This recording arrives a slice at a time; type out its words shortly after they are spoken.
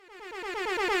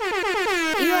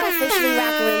officially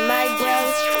rocking with my bro,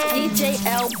 DJ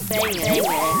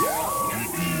L-Banga.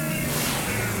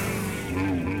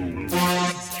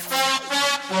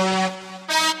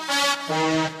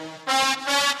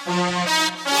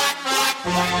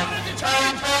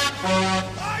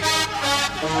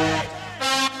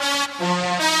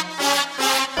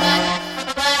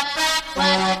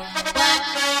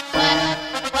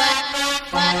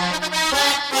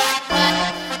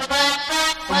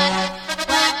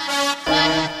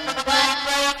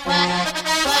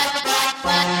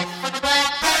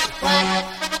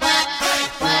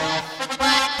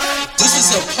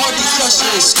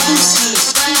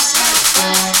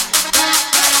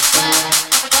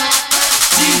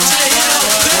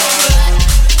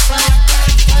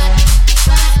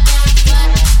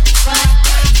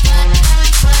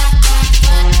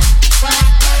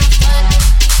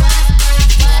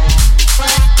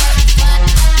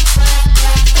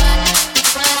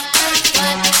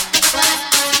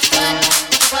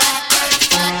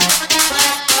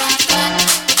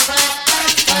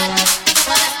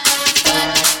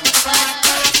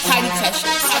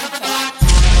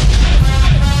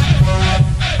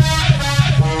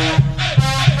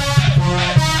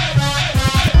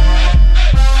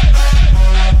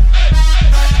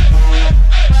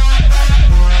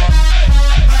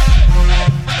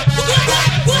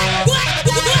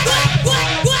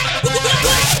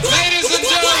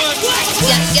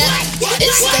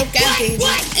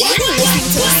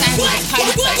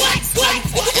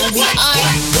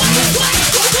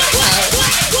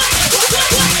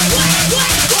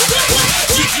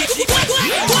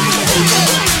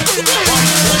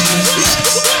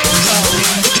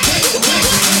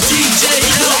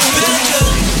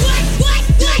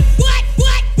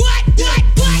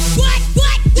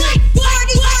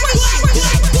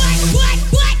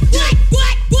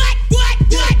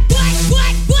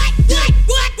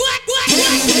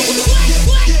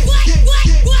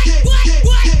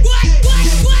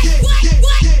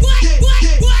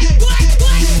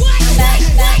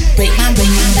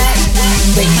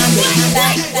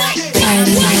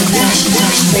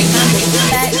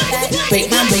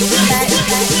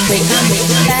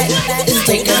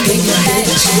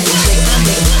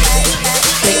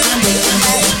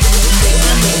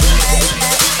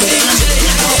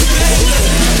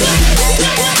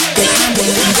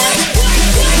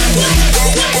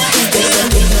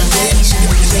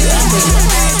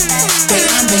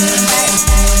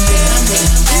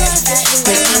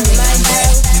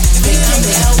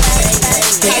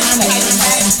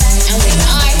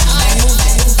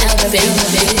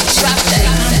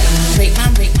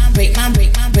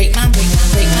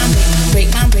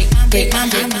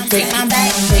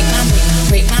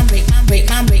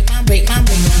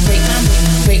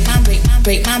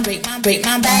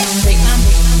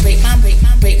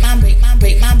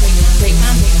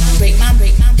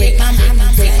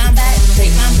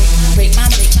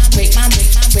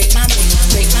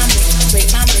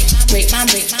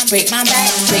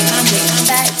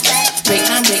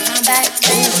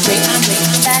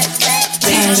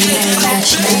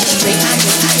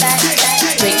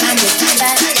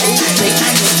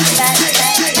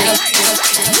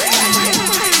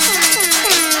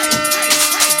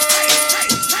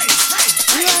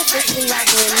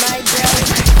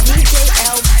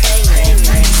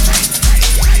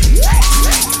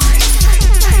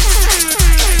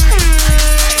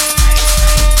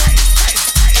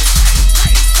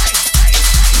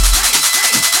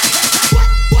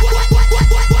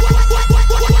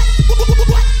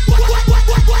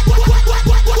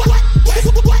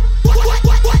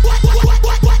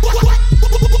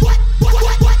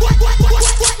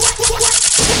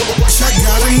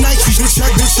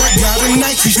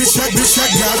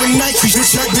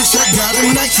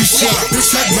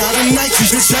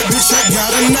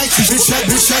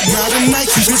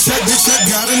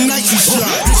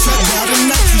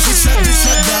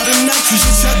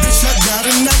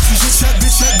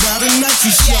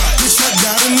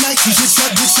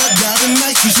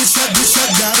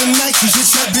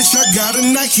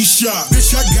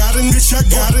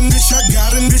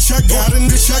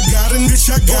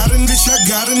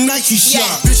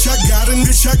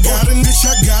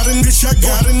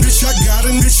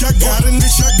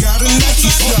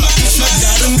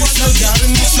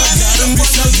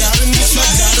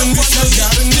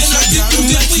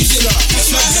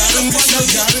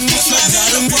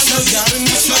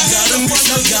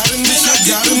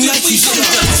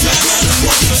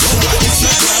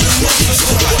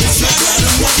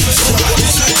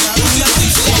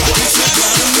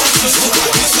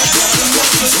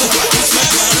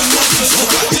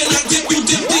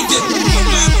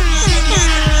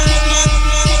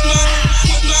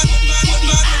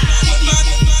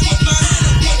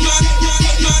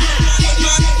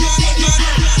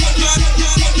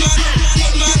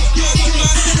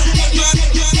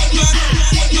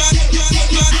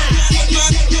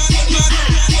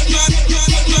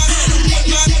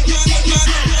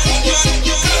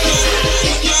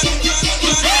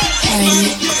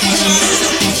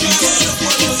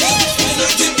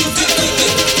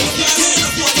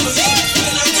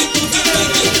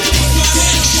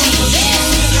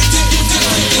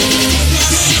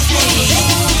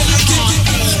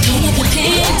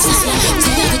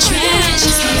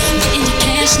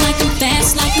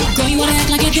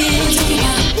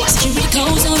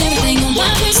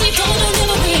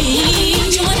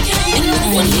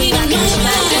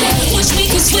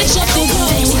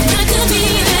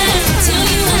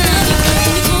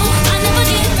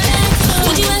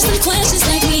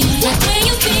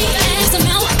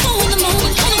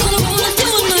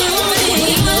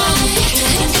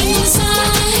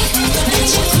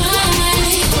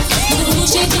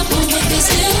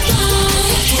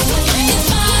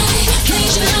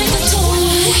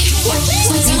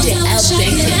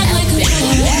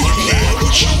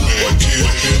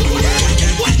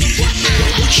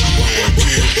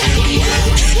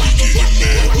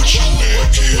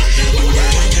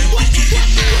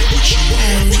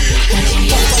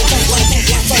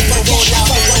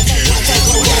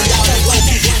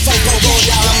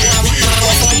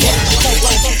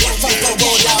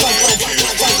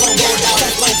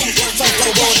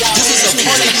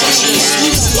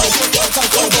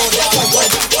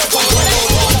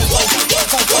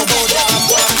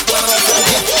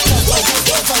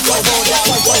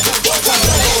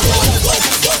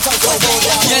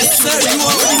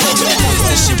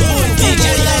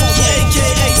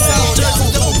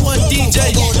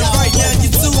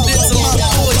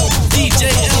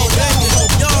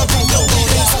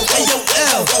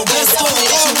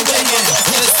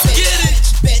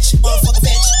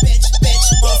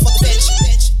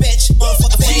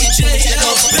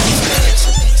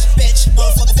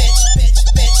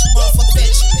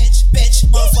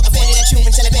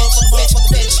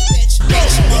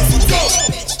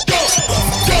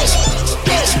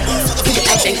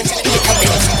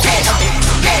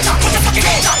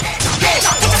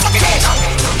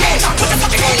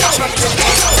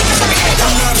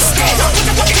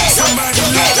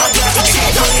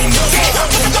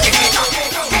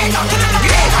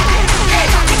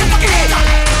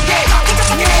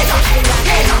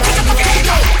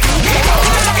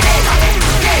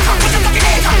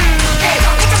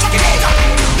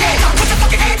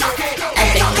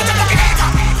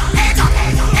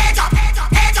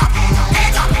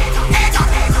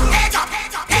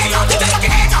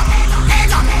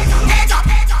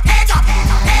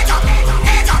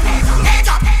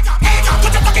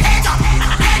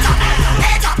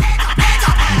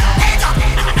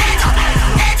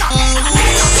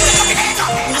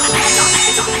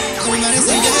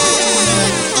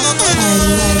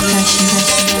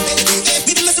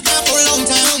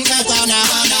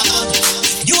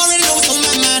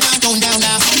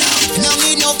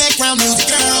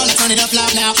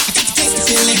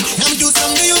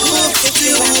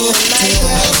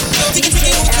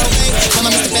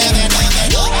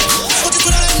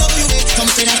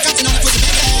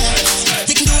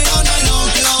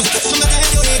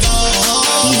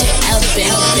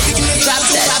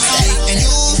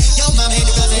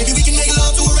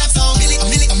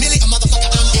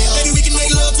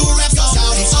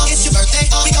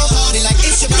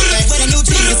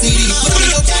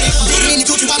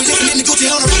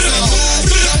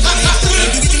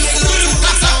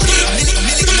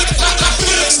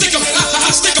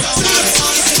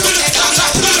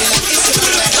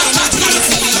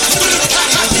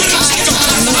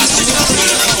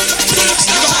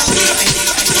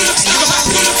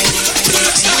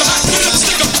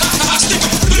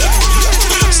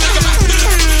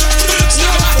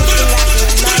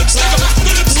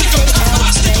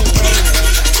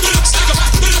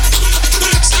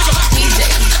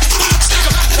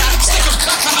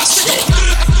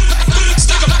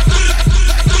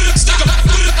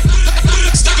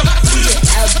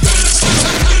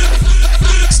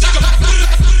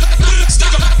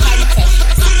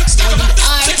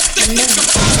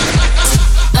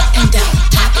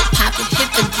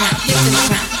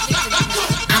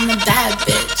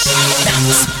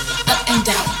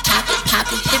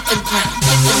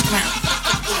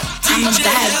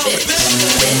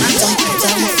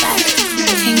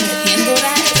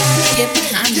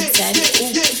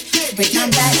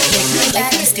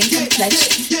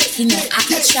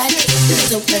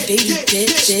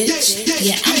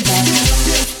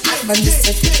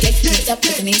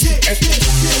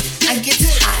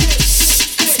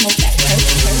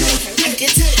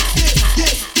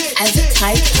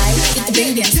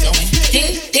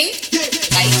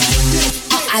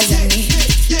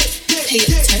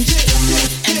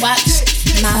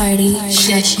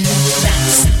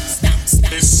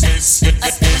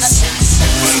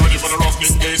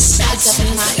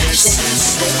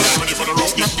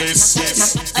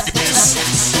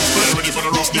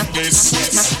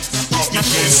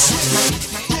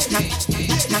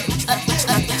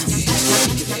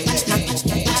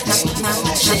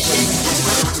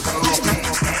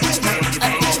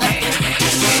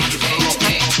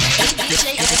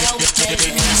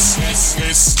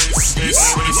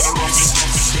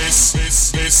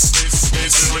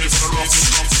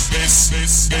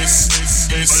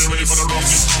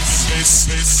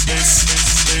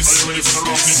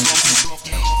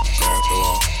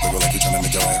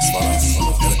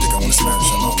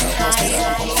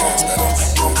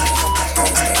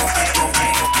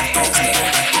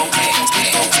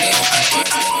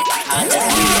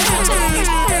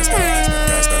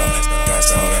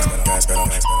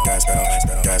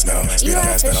 gas pedal, You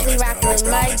are officially rocking with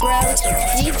my bro,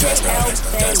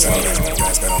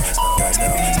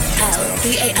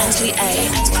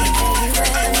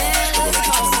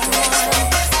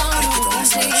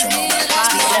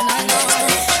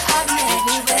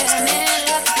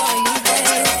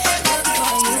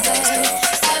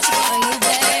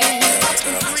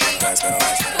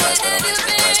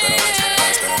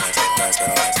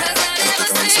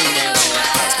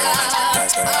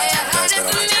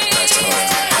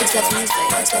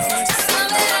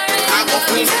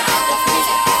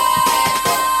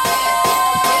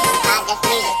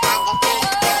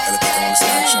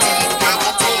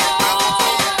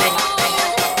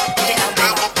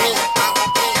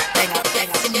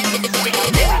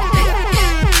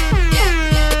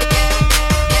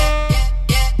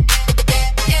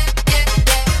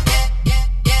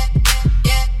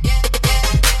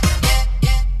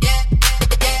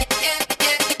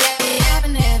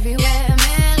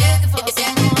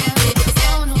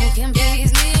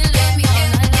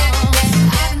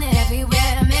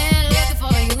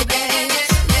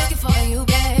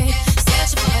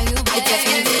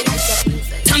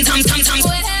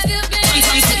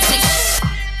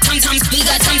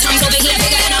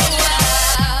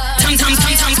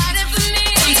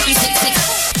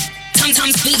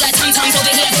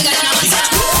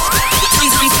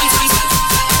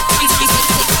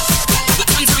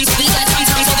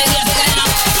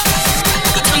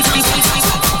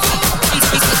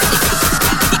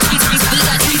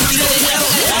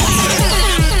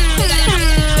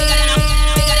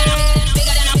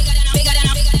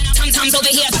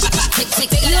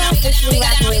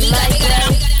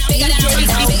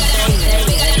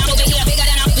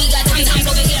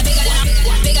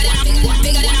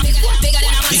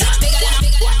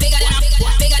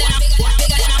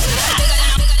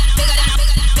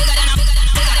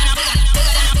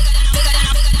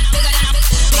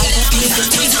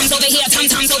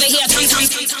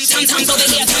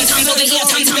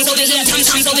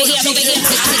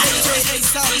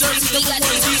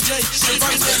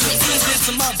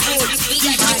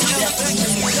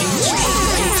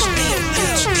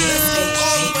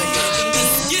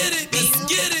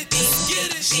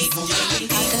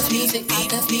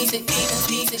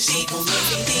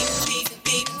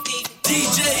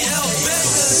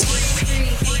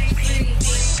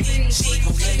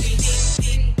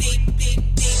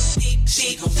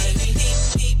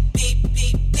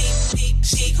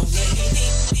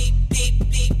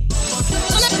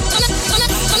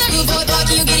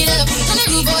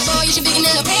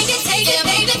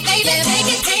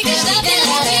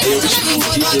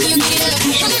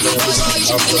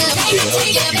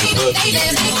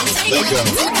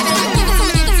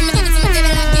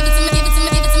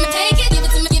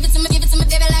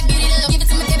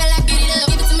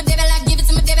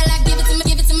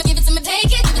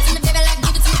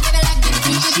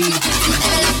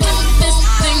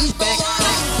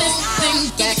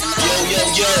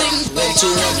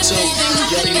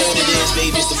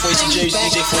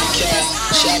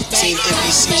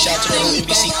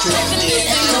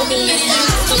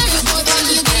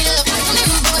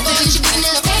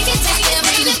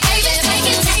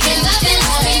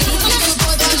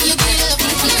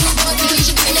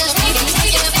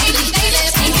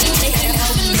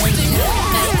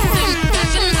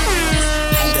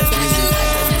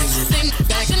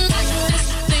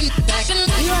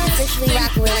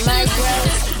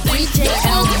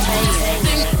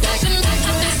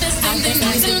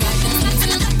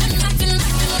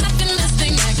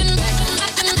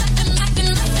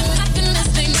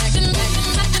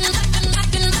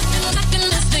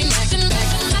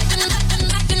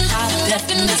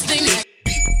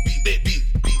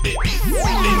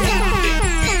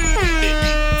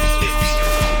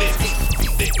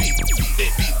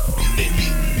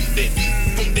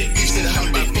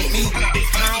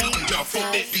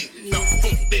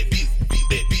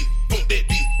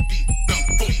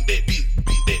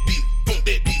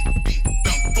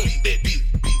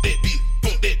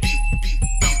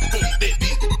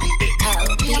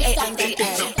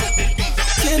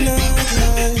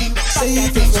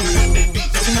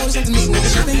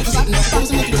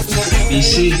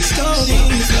 DJ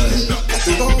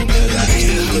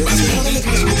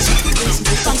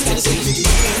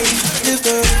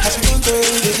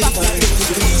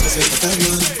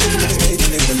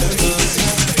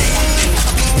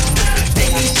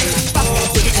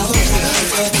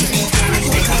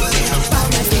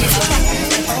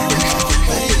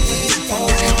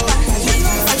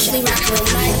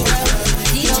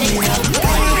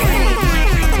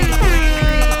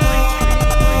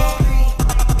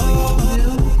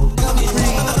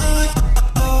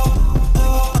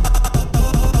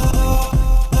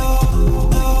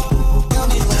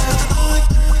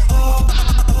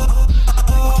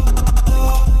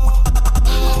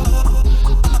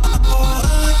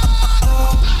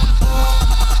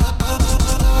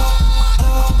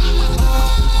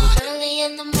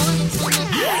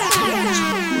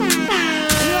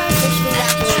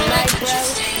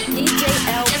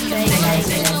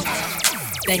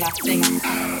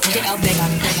DJ L-Banga.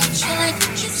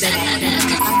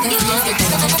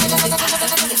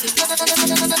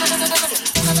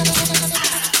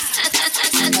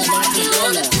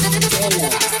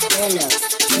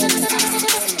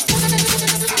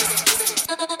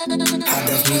 Hot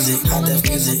dance music, hot dance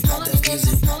music, hot dance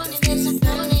music, hot dance music.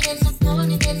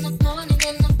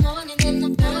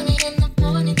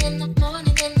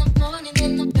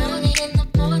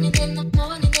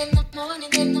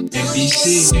 NBC,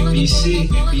 NBC,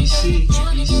 NBC,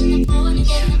 NBC.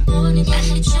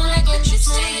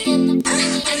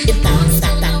 It bounce,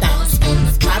 bounce,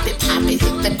 bounce, pop it,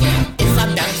 hit the ground. If I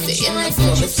bounce it in the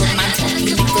floor, it's with my tongue.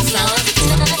 Make a sound,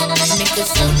 make a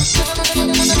sound,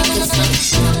 make a sound,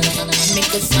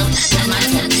 make a sound. With my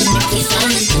tongue, make a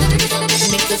sound,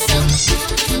 make a sound,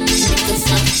 make a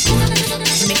sound,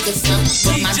 make a sound.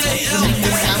 With my tongue, make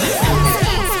a sound.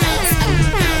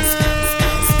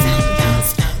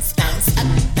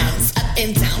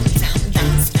 And down, down,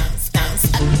 bounce, bounce, bounce,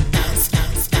 up, bounce,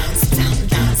 bounce, bounce, down,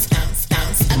 bounce, bounce,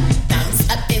 bounce, up, bounce,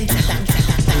 up and down, down,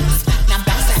 bounce. Now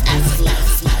bounce that ass to the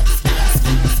left, left, bounce,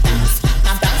 bounce, bounce.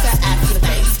 Now bounce that ass to the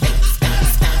base, base,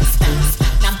 bounce, bounce, bounce.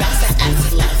 Now bounce that ass to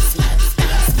the left, left,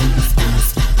 bounce, bounce,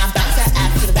 bounce. Now bounce that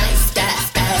ass to the base, that,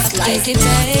 like it,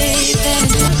 baby.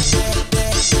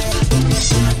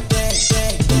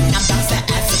 Now bounce that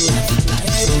ass to the left,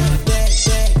 left.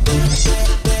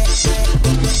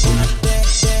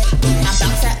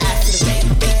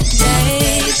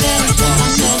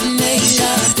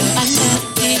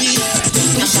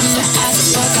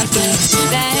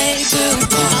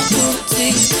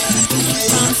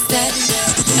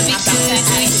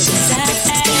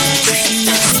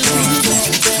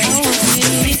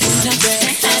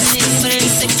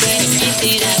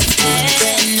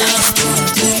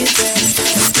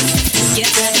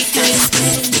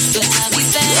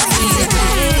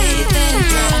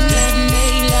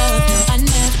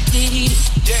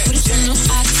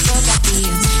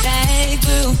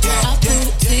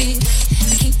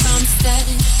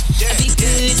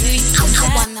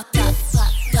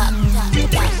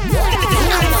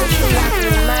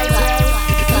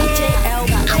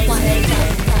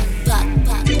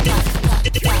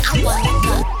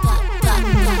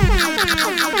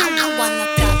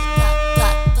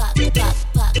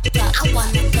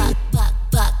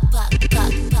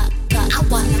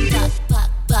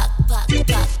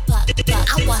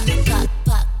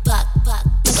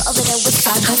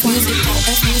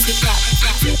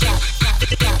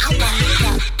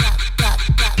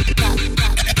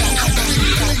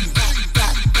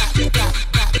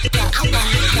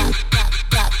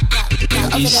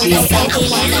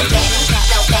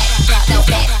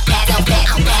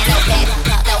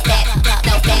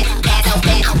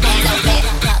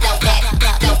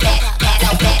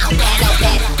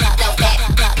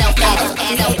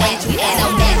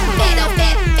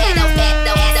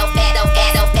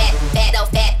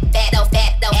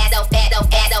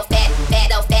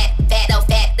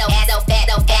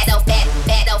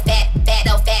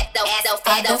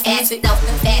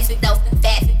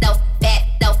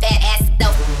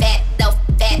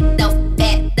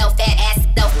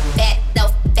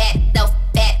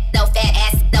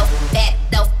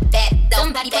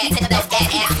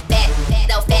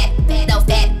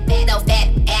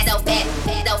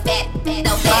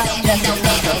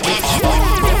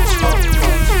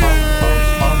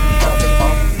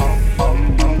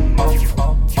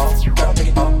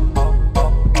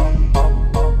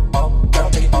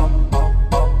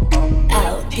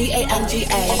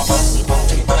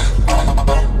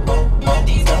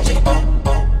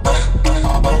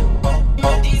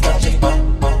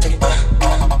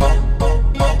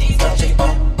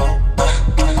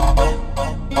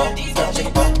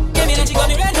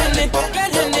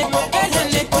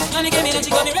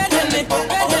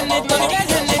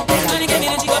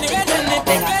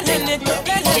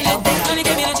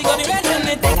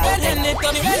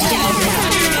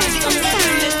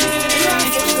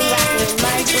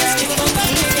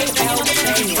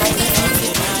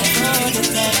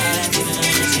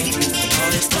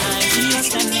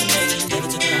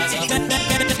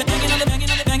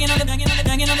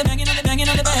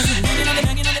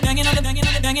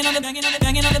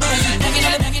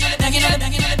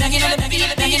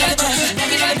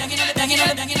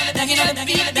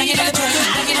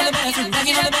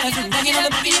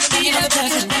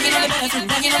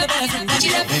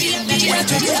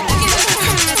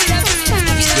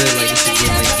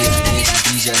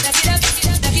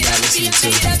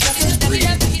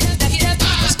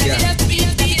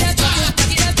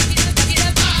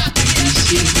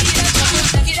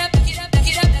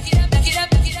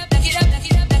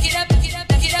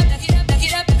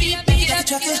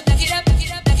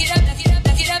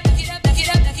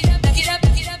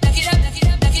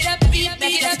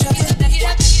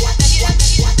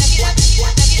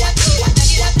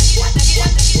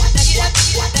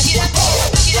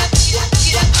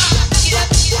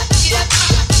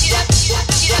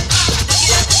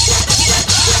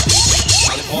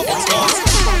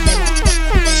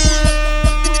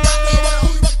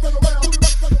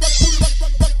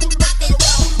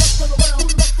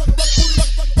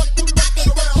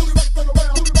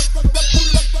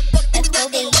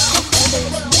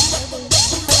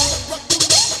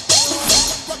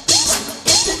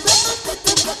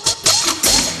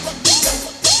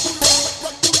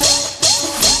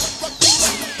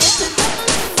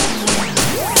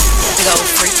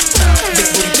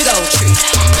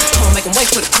 Wait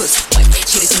for the pussy. Wait,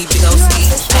 shit is me big old ski.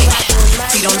 Hey,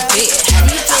 feet on the bed.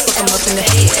 I fuck him up in the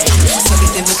head. Suck it,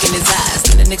 then look in his eyes.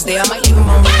 And the next day I might leave him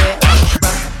on red.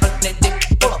 That dick,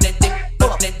 pull up that dick,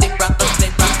 pull up that dick, rock up that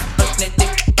rock, up that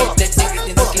dick, pull up that dick,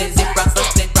 then look in his zip, rock up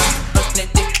that rock, up that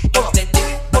dick, pull up that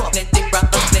dick, pull up that dick, rock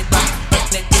up that rock, up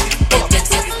that dick, pull up that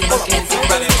dick, then look in his zip,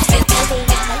 rock up that dick.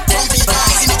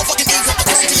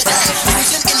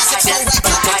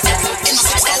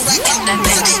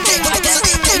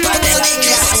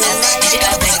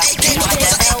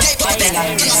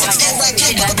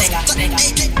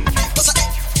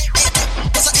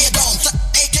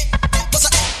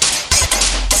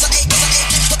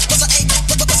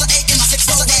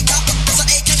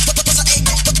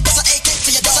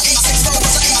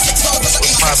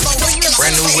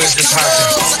 Brand new whip, just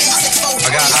hopping. I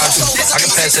got options. I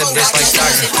can pass that bitch like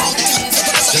soccer.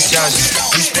 Just joshing.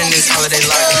 We spend this holiday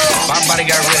locking. My body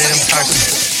got rid of them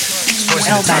toxins.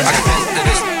 L-Banga. I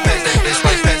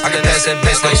can pass that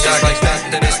bitch like soccer.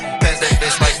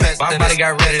 My body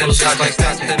got rid of them toxins.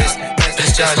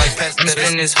 Just joshing. We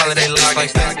spend this holiday locking.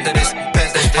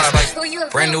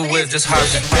 Brand new whip, just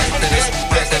hopping.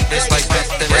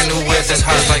 Brand new whip, just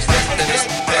hopping.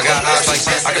 I got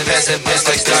options. I can pass that bitch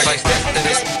like soccer.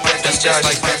 Just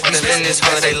joshing. We spend this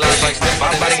holiday locking.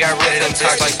 My body got rid of them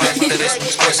toxins.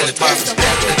 Sports at the top. Just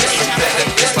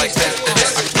like that.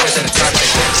 Sports at the top. I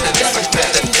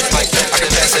can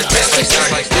pass that bitch like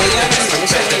soccer.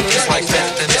 Just like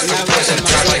that. Sports at the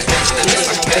top. Just like that.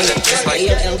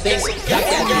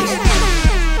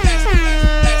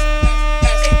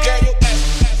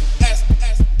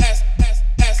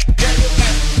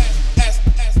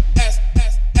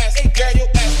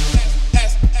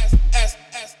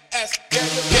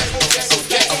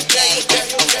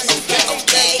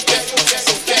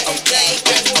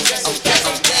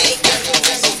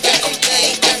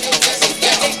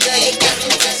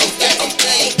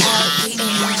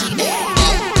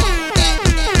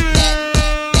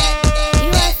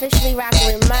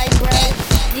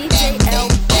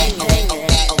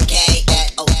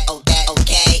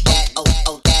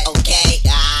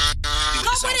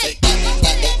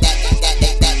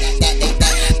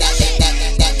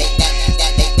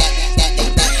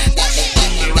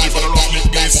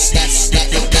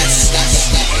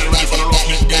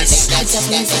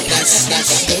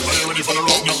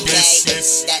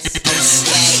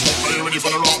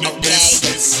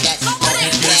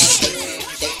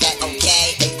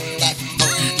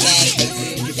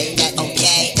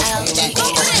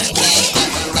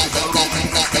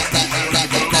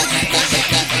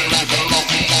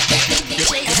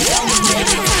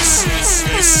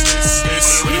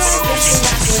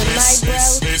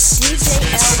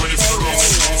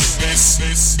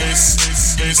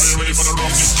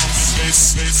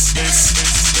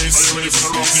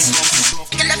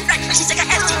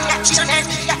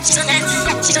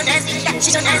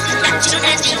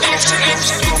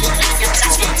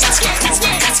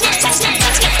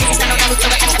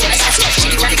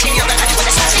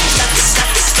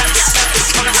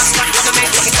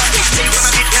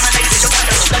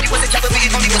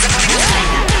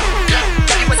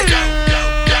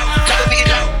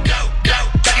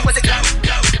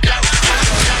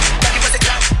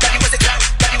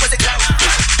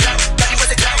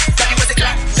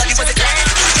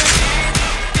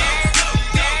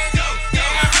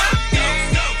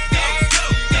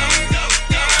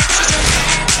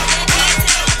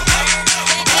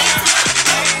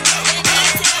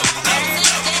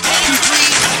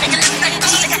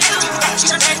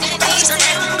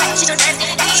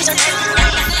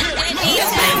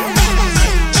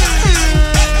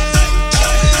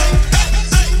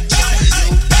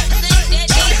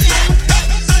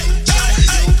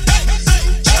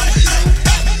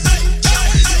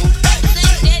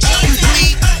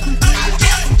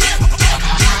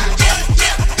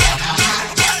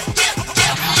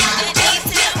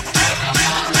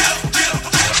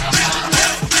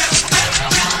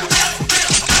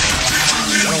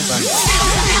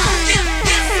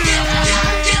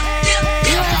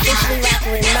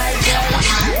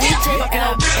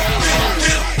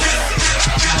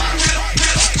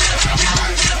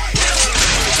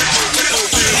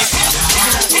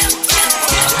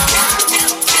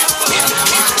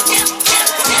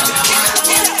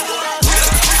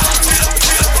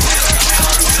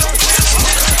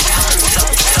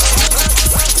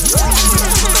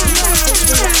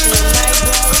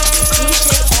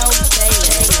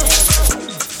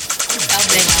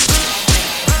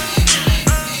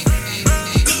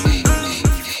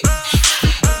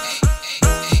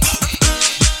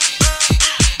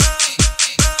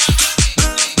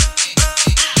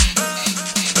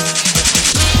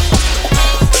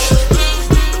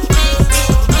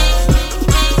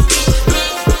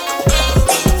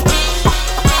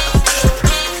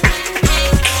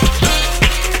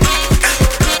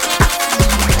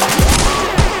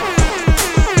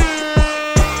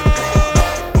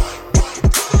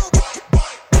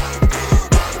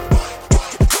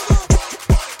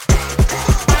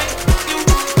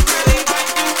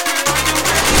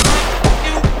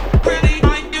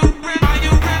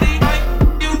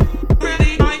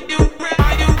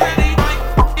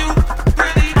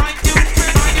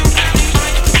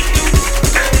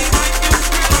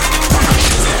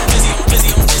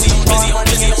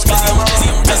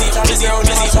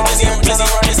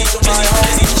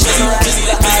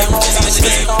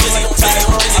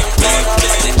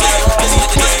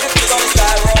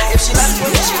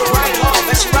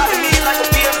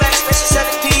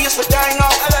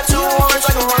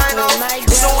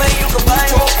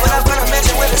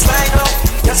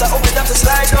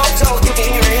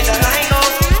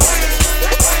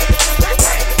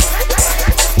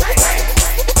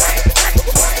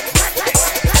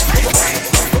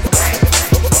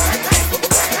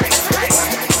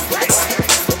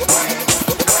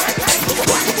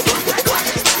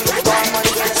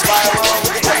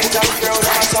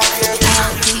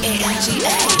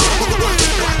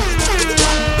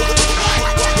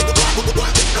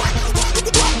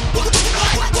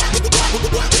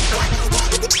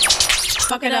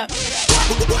 fuck it up.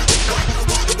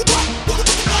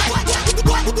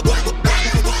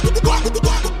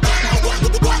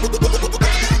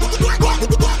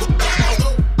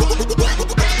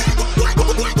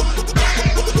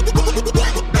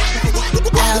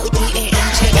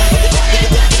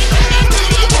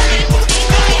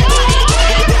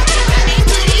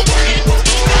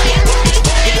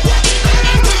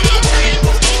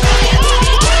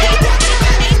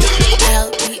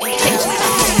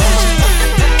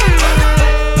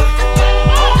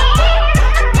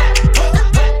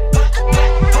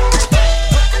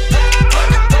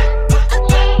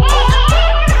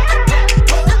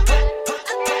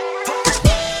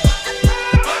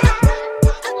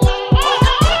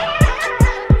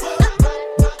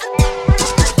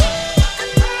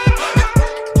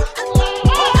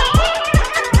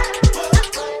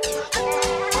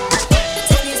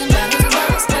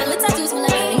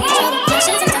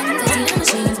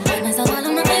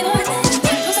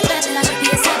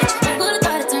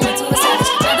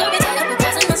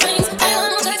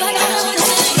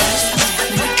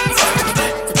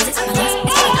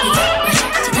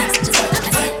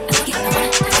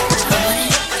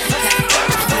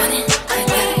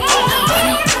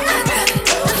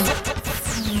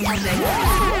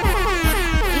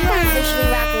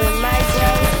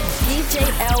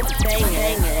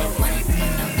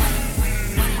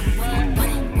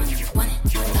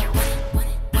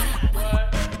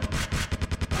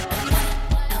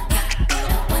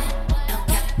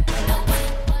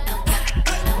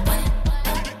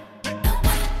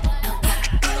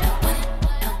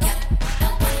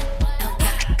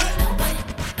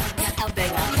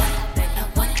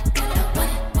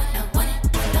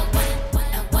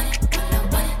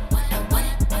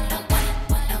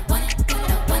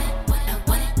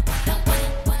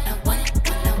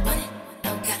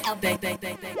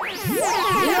 You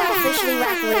are officially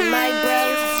rocking with my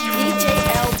bros,